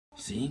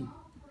See him?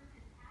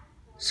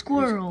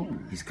 Squirrel.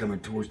 He's coming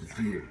towards the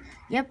feeder.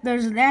 Yep,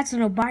 that's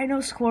an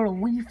albino squirrel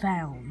we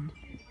found.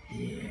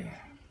 Yeah.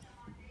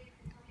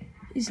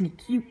 Isn't he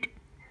cute?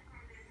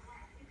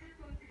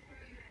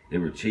 They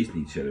were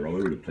chasing each other all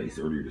over the place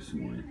earlier this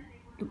morning.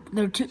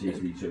 They're two.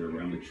 Chasing each other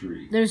around the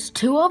tree. There's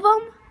two of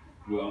them?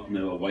 Well,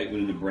 no, a white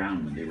one and a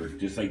brown one. They were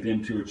just like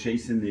them two were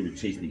chasing. They were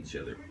chasing each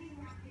other.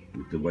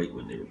 With the white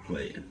one, they were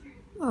playing.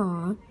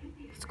 Aw,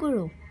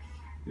 squirrel.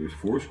 There's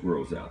 4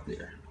 squirrels out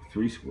there.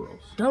 3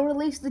 squirrels. Don't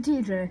release the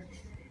TJ.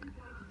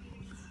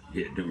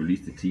 Yeah, don't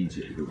release the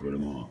TJ. He'll put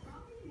them off.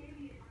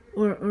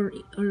 Or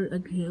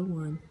okay,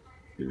 one.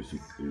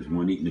 There's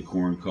one eating the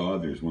corn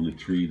cob. There's one in the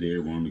tree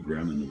there, one on the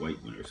ground, and the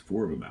white one. There's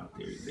 4 of them out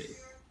there today.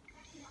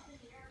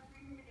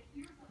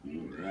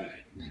 All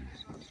right.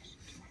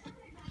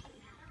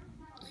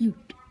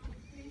 Cute.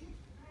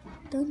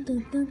 Dun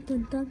dun dun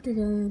dun dun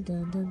dun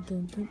dun dun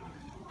dun dun.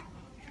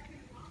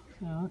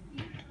 I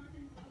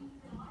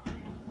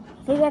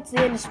think that's the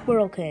end of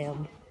Squirrel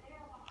Cam.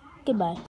 Goodbye.